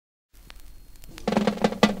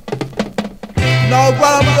Now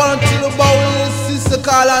what I'm gonna tell you about is sister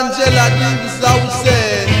called Angela Davis, I would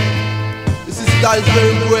say. The sister that is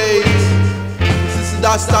very great. The sister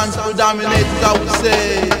that stands for dominators, I would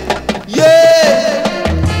say. Yeah!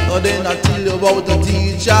 And then I tell you about the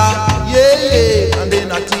teacher. Yeah! And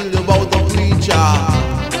then I tell you about the preacher.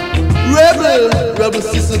 Rebel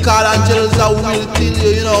sister called Angela, I will tell you,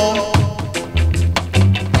 you know.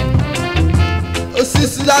 A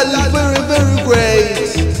sister that is very, very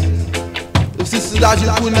great. A sister that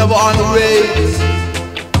you could never underrate.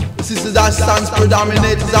 A sister that stands for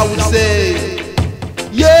dominators, I would say.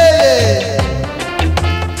 Yeah!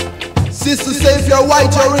 Sister say if you're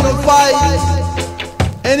white, you're in a fight.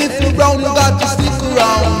 And if you're brown, you got to stick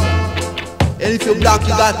around. And if you're black, you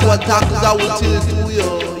got to attack, cause I will tell it to you,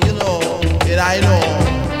 you know. And I know.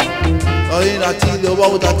 I ain't tell you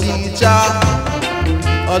about a teacher.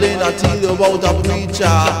 I didn't tell you about a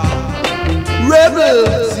preacher. Rebel,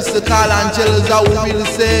 sister called Angela, I would really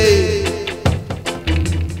say.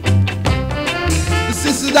 The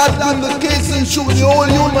sister that win the case and show the whole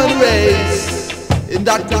human race. And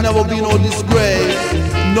that can never be no disgrace.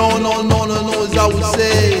 No, as I would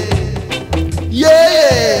say.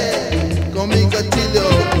 Yeah, come make a tell you.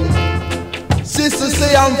 Sister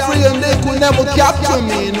say I'm free and they could never capture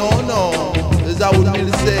me. No, as I would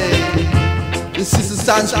really say. The sister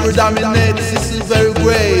stands for dominate, the sister is very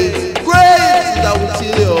great. Great, as I will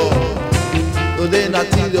tell you. So then I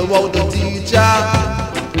tell you about the teacher.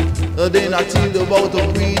 So then I tell you about the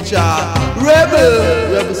preacher.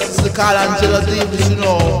 Rebel sister called Angela Davis, you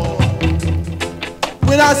know.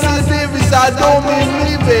 When I say Davis, I don't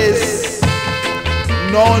mean Davis.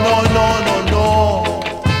 No.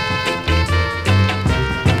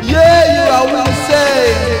 Yeah, I will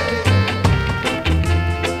say.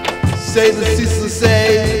 Say the sister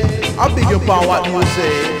say, I beg your pardon what you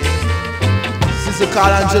say. Sister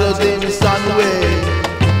called Angela Davis on the way.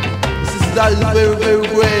 Sister that is very, very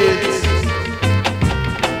great.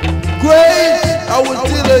 Great, I will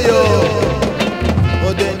tell you.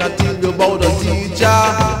 But then I tell you about a teacher.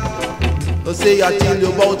 Or say I tell you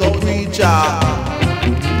about a preacher.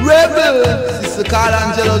 Rebel, sister called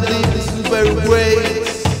Angela Davis is very great.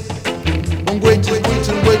 I'm great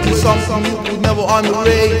is something you could never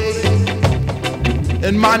underrate.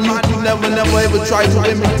 And man, you could never ever try to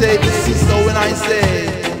imitate the sister when I say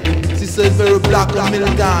sister is very black and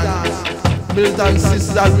militant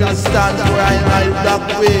sister that really stands for I black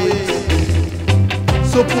ways.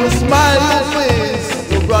 So put a smile on your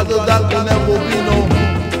face, your brother that will never be no.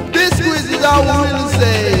 This is what I will really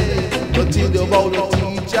say, but tell you about the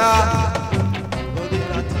teacher.